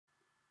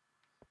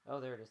Oh,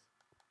 there it is.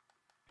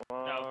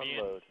 Come No, on, me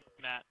and load.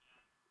 Matt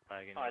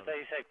lagging. Oh, I thought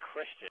you said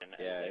Christian.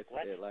 Yeah,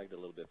 Like, it lagged a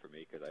little bit for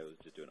me because I was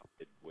just doing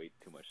way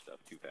too much stuff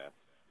too fast.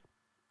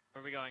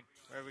 Where are we going?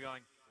 Where are we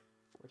going?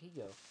 Where'd he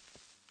go?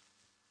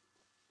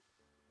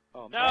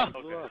 Oh, No! man,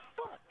 blew up.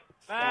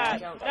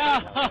 Matt! No.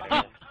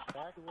 No!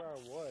 Exactly where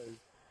I was.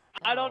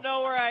 I don't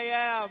know where I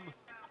am!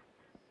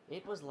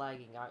 It was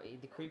lagging.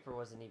 The creeper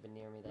wasn't even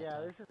near me that Yeah,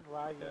 time. this is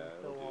lagging Yeah,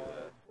 so it'll do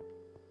hard.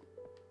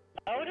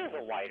 oh, it is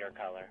a whiter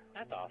color.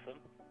 That's awesome.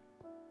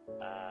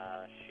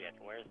 Shit,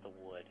 where's the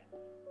wood?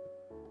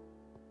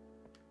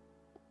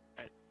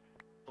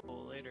 Oh,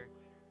 later.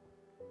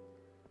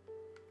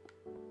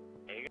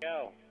 There you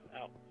go.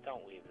 Oh,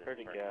 don't leave this.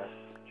 Pretty for- gas,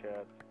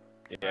 Chad.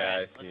 Yeah, Alright,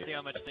 I see let's see it.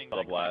 how much things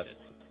Double I blast.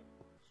 collected.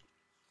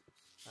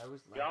 I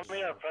was You want me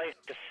to replace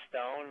the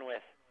stone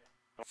with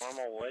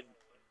normal wood?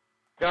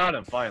 Got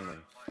him, finally.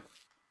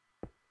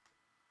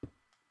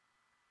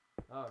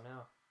 Oh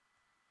no.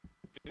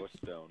 What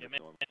stone Yeah, is man.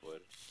 normal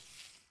wood?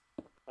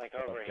 Like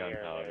over here.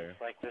 gunpowder.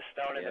 It's like the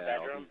stone in the Yeah,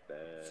 all bedroom? these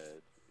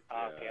beds.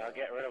 Okay, Yeah. I'll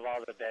get rid of all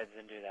the beds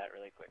and do that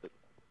really quick.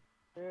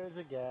 There's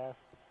a gas.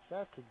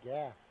 That's a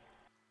gas.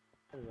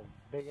 That is a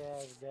big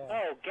ass gas.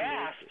 Oh,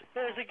 ghast!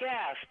 There's a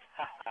ghast!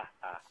 Ha ha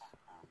ha.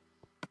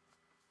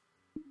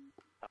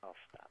 Oh,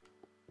 stop.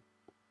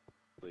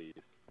 Please.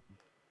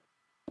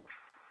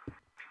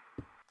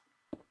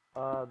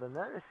 The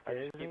net is I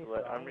scares just me, keep so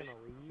let- I'm I'm gonna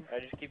just- leave. I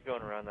just keep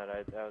going around that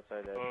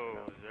outside edge.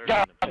 Whoa, there's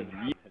Got an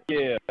him!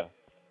 Yeah!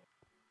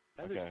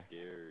 Nether's Okay.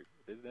 scared.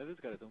 Nether's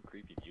got his own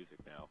creepy music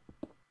now.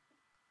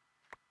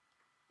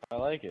 I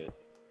like it.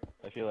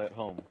 I feel at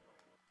home.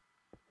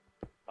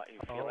 But you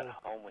feel at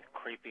home with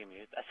creepy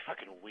music? That's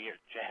fucking weird,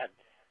 Chad.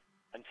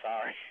 I'm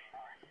sorry.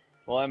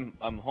 Well,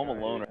 I'm home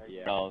alone right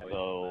Yeah, now, I was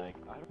so like,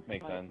 I don't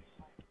makes like- sense.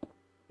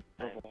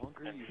 The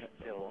longer I'm you have,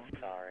 the still longer.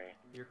 sorry.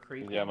 You're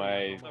creepy. Yeah, my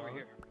It's over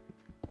here.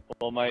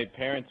 well, my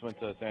parents went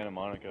to Santa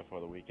Monica for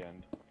the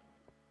weekend.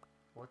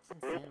 What's in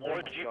Group Santa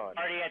orgy Monica?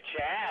 party at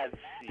Chad's.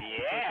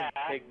 Yeah.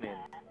 Pigman.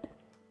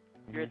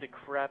 Scared the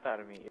crap out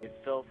of me. It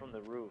fell from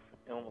the roof.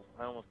 I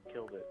almost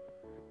killed it.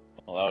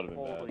 Well, that would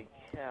have been Holy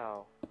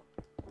cow.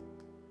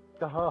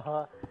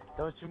 Duh.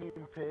 Don't you mean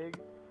pig?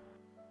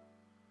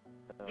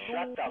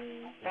 Shut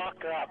the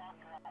fuck up.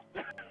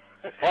 bad.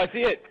 Oh, I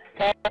see it!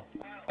 Kyle!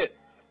 It.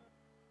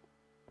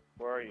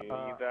 Where are you?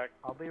 Are you back?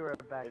 I'll be right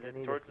back. Is I it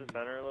need towards to the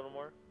center a little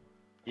more?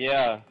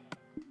 Yeah.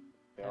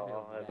 Yeah, I'll be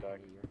I'll head back back.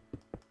 into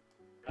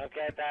your-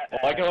 Okay, that.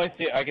 Well, I can only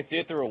see it. I can see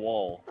it through a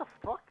wall. What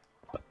the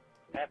fuck?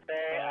 Pepe,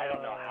 I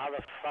don't know how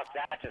the fuck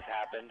that just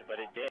happened, but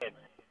it did.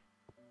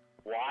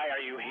 Why are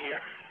you here?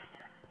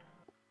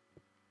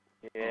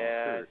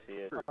 Yeah, Kurt, I see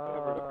it. Kurt,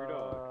 covered up your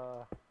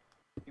dog.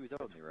 He was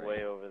out me, right?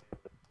 Way over.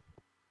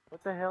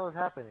 What the hell is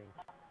happening?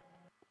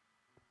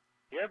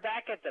 You're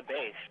back at the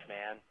base,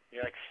 man.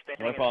 You're like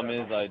spinning. My in problem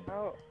is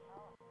circles.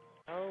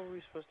 I How are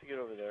we supposed to get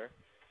over there?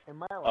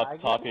 Am I up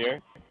lagging? top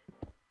here.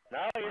 No,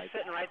 you're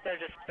sitting right there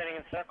just spinning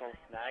in circles.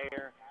 Now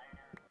you're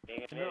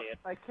being an No, idiot.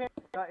 I can't.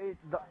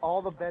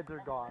 All the beds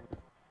are gone.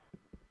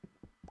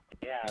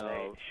 Yeah, No,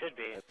 they should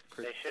be. that's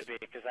Chris- They should be,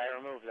 because I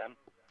removed them.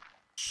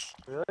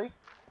 Really?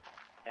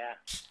 Yeah.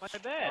 My Oh,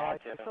 bed!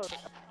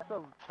 I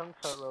saw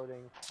chunks are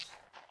loading.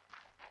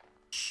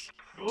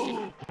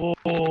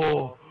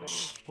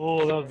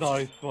 Oh, that was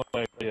nice,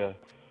 my idea.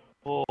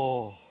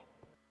 Oh,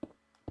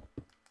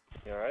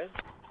 You alright?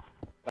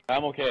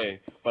 I'm okay,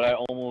 but I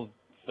almost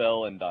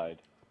fell and died.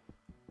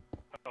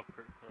 Oh,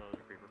 there's a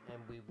creeper.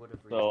 And we would have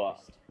So,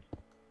 replaced.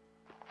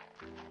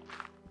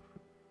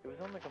 It was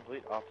on the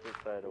complete opposite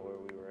side of where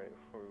we were at.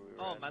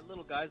 Oh, my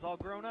little guy's all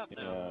grown up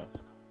now.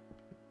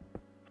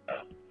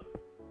 Yeah.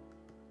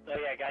 So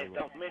yeah, guys,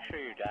 don't make sure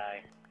you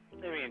die.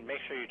 I mean, make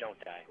sure you don't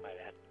die. My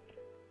bad.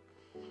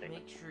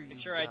 Make sure you Make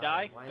sure I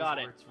die? Wise Got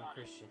it. words from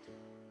Christian.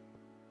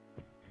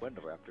 When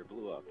the raptor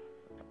blew up.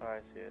 Oh, I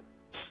see it.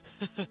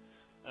 That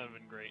would have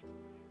been great.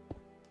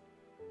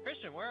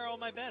 Christian, where are all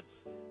my beds?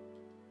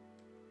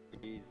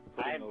 He's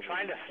putting I'm over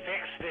trying to the-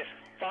 fix this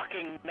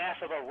fucking mess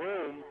of a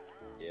room.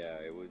 Yeah,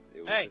 it was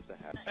Hey, just a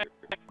half.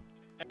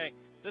 Hey,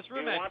 this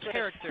room You has want this-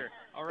 character,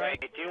 alright?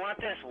 Wait, do you want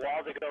this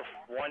wall to go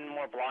one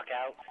more block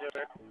out,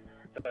 Stuart?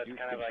 So it's You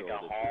kind of like a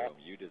control this hall. room.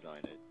 You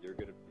design it. You're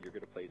gonna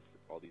place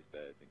all these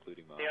beds,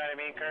 including mine. See what I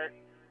mean, Kurt?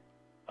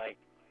 Like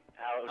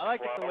how it would I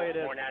like it the flow way it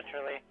is. more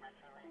naturally.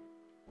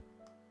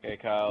 Okay,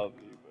 Kyle,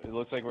 it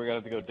looks like we're gonna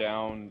have to go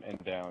down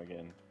and down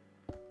again.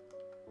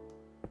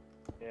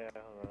 Yeah,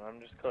 hold on. I'm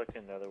just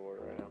collecting nether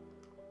wart right now.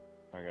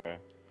 Okay.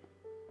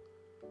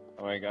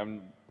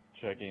 I'm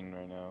checking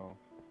right now.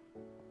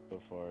 So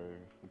far,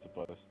 it's a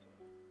bust.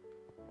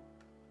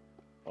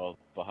 Well,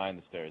 behind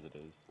the stairs it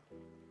is.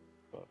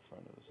 But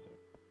front of the stairs.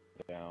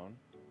 Down.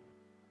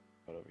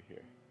 But over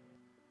here.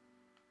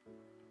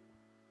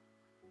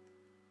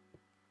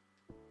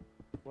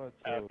 What's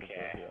over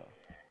Okay. here?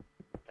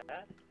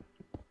 That?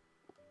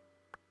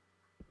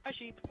 Hi,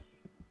 sheep.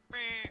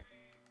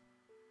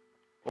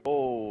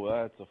 Oh,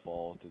 that's a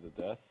fall to the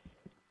death.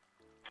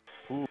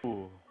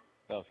 Ooh,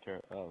 that was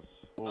that was.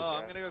 Oh,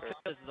 I'm gonna go kill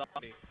this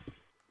zombie.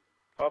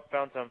 Oh,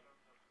 found some.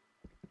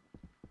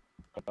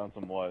 Found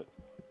some what?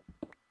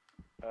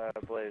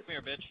 Blaze. Come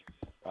here, bitch.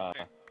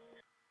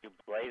 You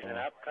blazing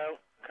up,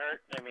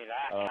 Kurt? I mean,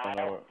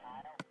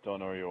 Don't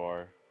know where you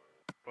are.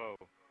 Whoa,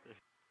 this is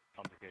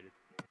complicated.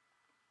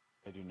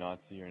 I do not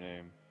see your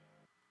name.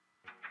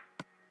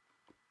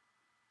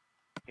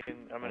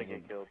 I'm gonna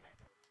get killed.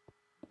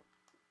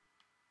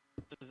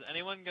 Is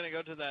anyone gonna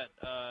go to that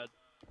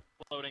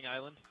floating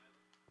island?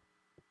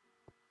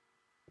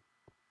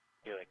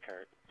 Do it,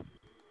 Kurt.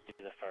 Do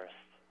the first.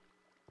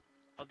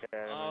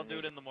 I'll do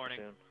it in the morning.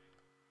 Soon.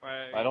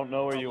 I don't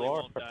know where you probably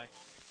are. won't die.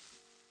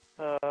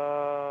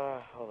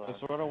 Hold on.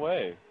 Just run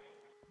away.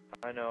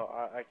 I know,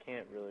 I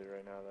can't really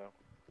right now though.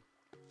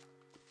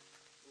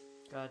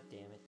 God damn it.